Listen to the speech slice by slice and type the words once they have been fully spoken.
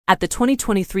At the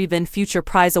 2023 VIN Future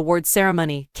Prize Awards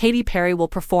ceremony, Katy Perry will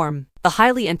perform. The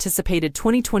highly anticipated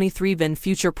 2023 VIN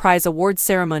Future Prize Awards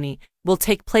ceremony will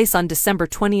take place on December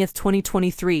 20,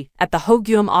 2023, at the Ho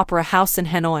Guam Opera House in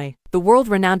Hanoi. The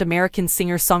world-renowned American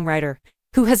singer-songwriter,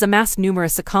 who has amassed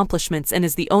numerous accomplishments and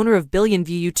is the owner of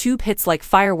billion-view YouTube hits like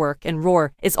Firework and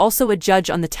Roar, is also a judge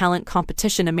on the talent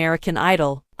competition American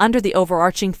Idol. Under the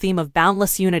overarching theme of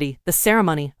boundless unity, the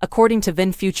ceremony, according to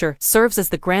VIN Future, serves as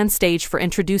the grand stage for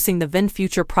introducing the VIN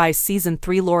Future Prize Season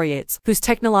 3 laureates, whose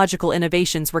technological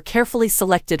innovations were carefully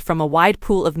selected from a wide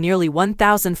pool of nearly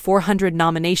 1,400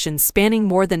 nominations spanning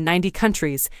more than 90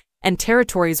 countries and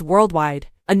territories worldwide.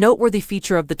 A noteworthy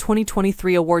feature of the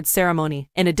 2023 awards ceremony,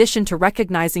 in addition to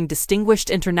recognizing distinguished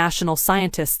international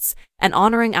scientists and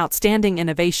honoring outstanding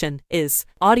innovation, is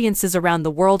audiences around the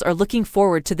world are looking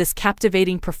forward to this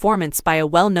captivating performance by a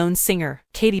well-known singer.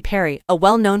 Katy Perry, a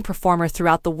well-known performer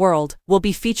throughout the world, will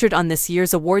be featured on this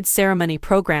year's awards ceremony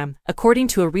program, according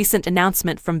to a recent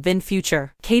announcement from VIN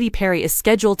Future. Katy Perry is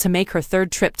scheduled to make her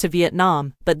third trip to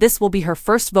Vietnam, but this will be her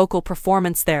first vocal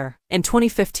performance there. In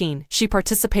 2015, she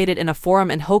participated in a forum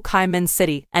in Ho Chi Minh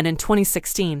City, and in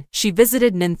 2016, she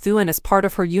visited Ninh Thuan as part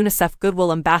of her UNICEF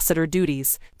Goodwill Ambassador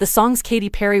duties. The songs Katy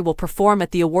Perry will perform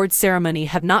at the awards ceremony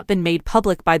have not been made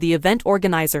public by the event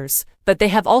organizers, but they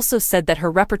have also said that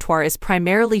her repertoire is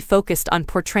primarily focused on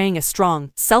portraying a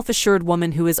strong, self-assured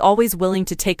woman who is always willing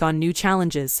to take on new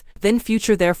challenges. VIN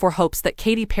Future therefore hopes that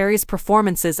Katy Perry's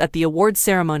performances at the awards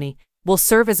ceremony will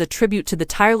serve as a tribute to the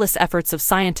tireless efforts of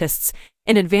scientists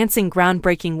in advancing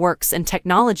groundbreaking works and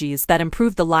technologies that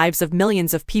improve the lives of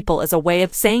millions of people, as a way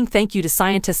of saying thank you to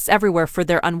scientists everywhere for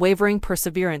their unwavering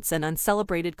perseverance and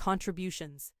uncelebrated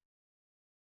contributions.